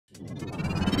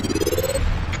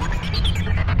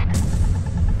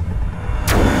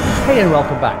Hey and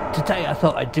welcome back. Today I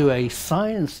thought I'd do a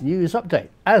science news update,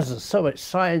 as there's so much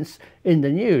science in the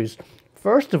news.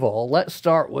 First of all, let's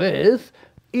start with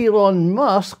Elon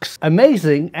Musk's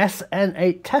amazing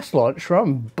SN8 test launch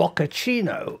from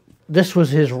Boccacino. This was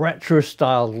his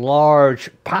retro-styled large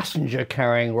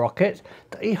passenger-carrying rocket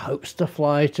that he hopes to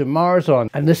fly to Mars on.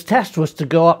 And this test was to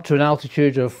go up to an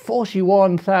altitude of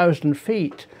 41,000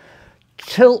 feet,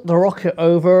 tilt the rocket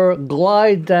over,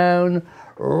 glide down,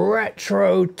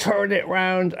 retro, turn it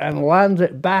round and land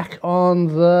it back on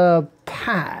the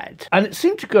pad. And it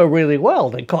seemed to go really well.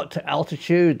 They got to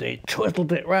altitude, they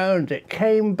twiddled it round, it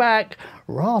came back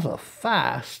rather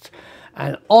fast,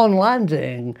 and on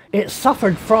landing it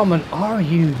suffered from an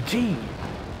RUD.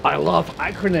 I love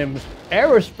acronyms.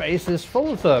 Aerospace is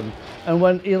full of them. And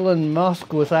when Elon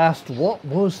Musk was asked what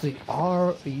was the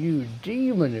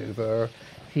RUD maneuver,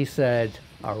 he said,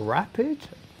 a rapid,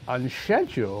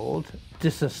 unscheduled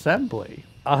disassembly.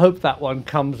 I hope that one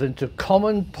comes into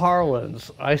common parlance.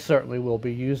 I certainly will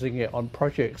be using it on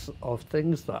projects of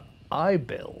things that I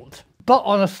build. But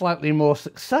on a slightly more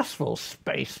successful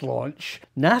space launch,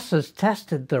 NASA's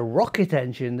tested the rocket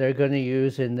engine they're going to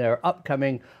use in their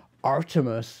upcoming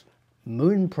Artemis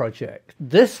moon project.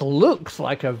 This looks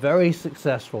like a very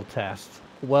successful test.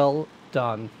 Well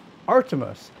done,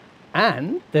 Artemis.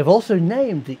 And they've also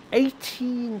named the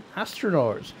 18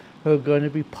 astronauts who are going to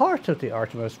be part of the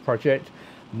Artemis project,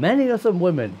 many of them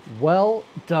women. Well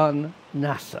done,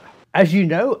 NASA. As you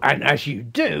know, and as you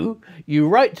do, you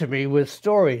write to me with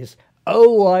stories.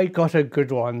 Oh, I got a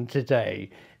good one today.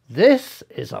 This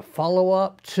is a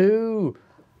follow-up to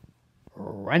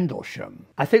Rendlesham.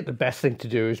 I think the best thing to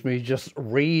do is me just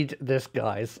read this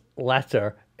guy's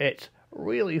letter. It's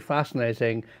really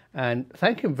fascinating, and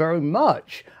thank him very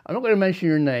much. I'm not going to mention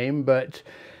your name, but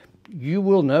you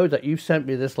will know that you've sent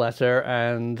me this letter,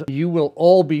 and you will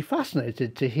all be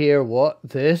fascinated to hear what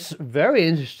this very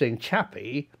interesting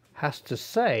chappie has to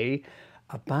say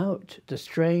about the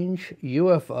strange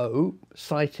UFO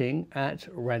sighting at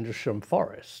Rendlesham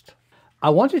Forest. I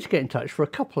wanted to get in touch for a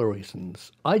couple of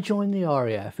reasons. I joined the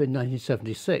RAF in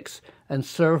 1976 and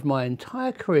served my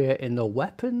entire career in the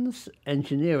weapons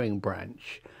engineering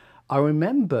branch. I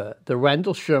remember the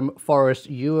Rendlesham Forest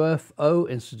UFO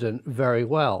incident very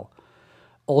well.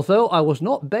 Although I was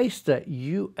not based at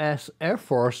US Air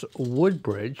Force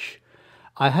Woodbridge,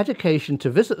 I had occasion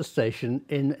to visit the station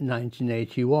in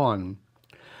 1981.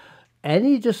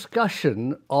 Any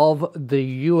discussion of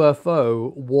the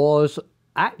UFO was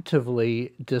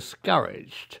actively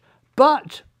discouraged,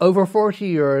 but over 40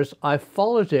 years I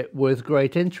followed it with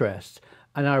great interest,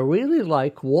 and I really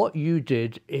like what you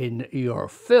did in your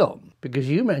film, because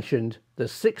you mentioned the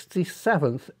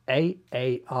 67th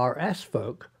AARS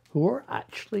folk who were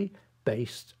actually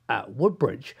based at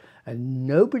Woodbridge, and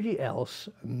nobody else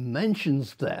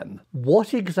mentions them.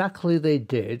 What exactly they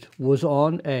did was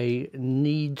on a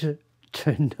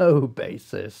need-to-know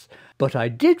basis, but I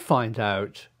did find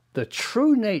out the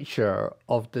true nature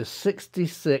of the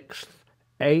 66th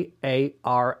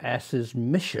AARS's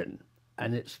mission,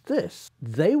 and it's this.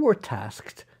 They were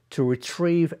tasked to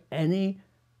retrieve any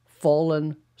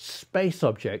fallen space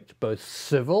object, both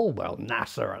civil, well,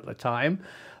 NASA at the time,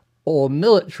 or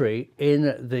military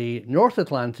in the North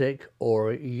Atlantic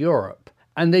or Europe.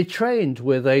 And they trained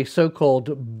with a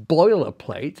so-called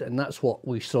boilerplate, and that's what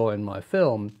we saw in my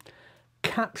film,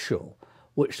 capsule,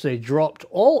 which they dropped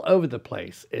all over the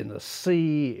place, in the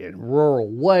sea, in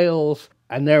rural Wales,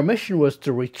 and their mission was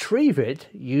to retrieve it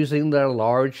using their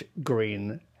large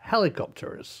green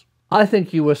helicopters. I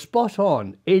think you were spot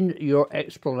on in your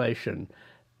explanation.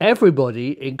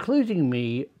 Everybody, including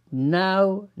me,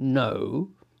 now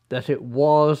know that it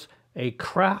was a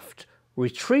craft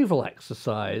retrieval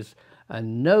exercise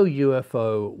and no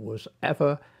UFO was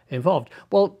ever involved.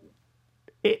 Well,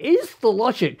 it is the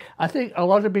logic. I think a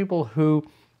lot of people who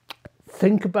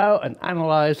think about and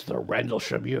analyze the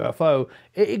Rendlesham UFO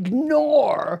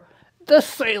ignore the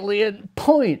salient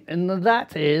point, and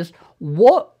that is,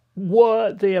 what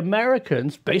were the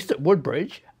Americans based at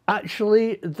Woodbridge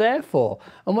actually there for?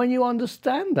 And when you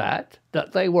understand that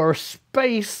they were a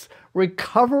space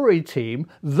recovery team,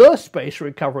 the space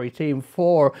recovery team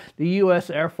for the US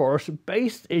Air Force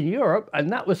based in Europe, and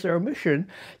that was their mission,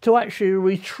 to actually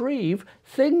retrieve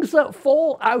things that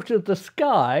fall out of the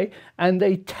sky, and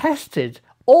they tested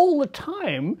all the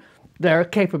time their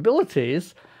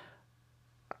capabilities.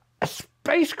 A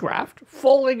spacecraft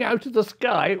falling out of the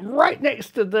sky right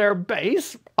next to their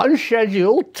base,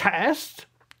 unscheduled test.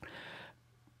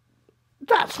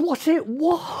 That's what it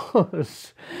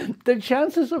was. The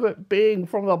chances of it being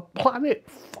from the planet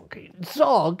fucking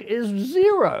Zog is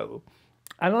 0.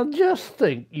 And I just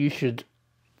think you should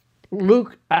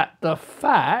look at the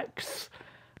facts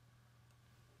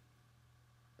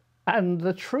and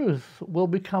the truth will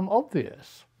become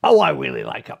obvious. Oh, I really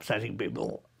like upsetting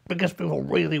people because people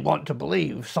really want to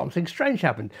believe something strange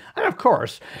happened. And of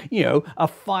course, you know, a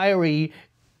fiery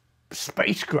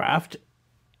spacecraft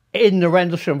in the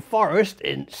Rendlesham Forest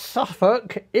in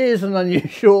Suffolk is an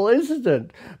unusual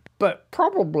incident, but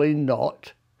probably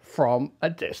not from a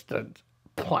distant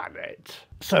planet.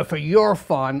 So for your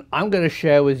fun, I'm going to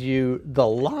share with you the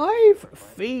live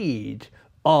feed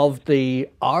of the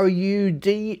RUD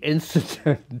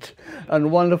incident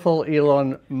and wonderful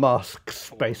Elon Musk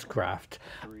spacecraft.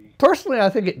 Personally, I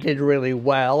think it did really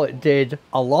well. It did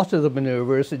a lot of the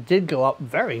maneuvers. It did go up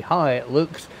very high. It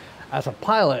looks, as a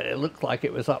pilot, it looked like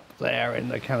it was up there in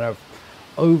the kind of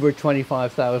over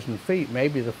 25,000 feet,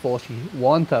 maybe the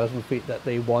 41,000 feet that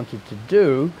they wanted to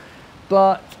do.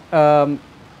 But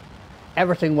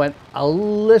everything went a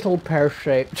little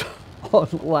pear-shaped on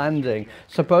landing.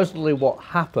 Supposedly what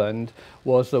happened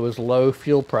was there was low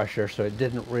fuel pressure, so it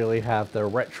didn't really have the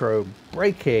retro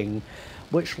braking,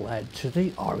 which led to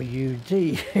the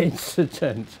RUD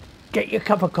incident. Get your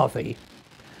cup of coffee,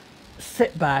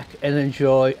 sit back and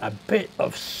enjoy a bit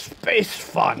of space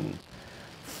fun.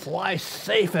 Fly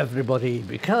safe, everybody,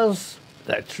 because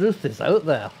the truth is out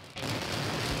there.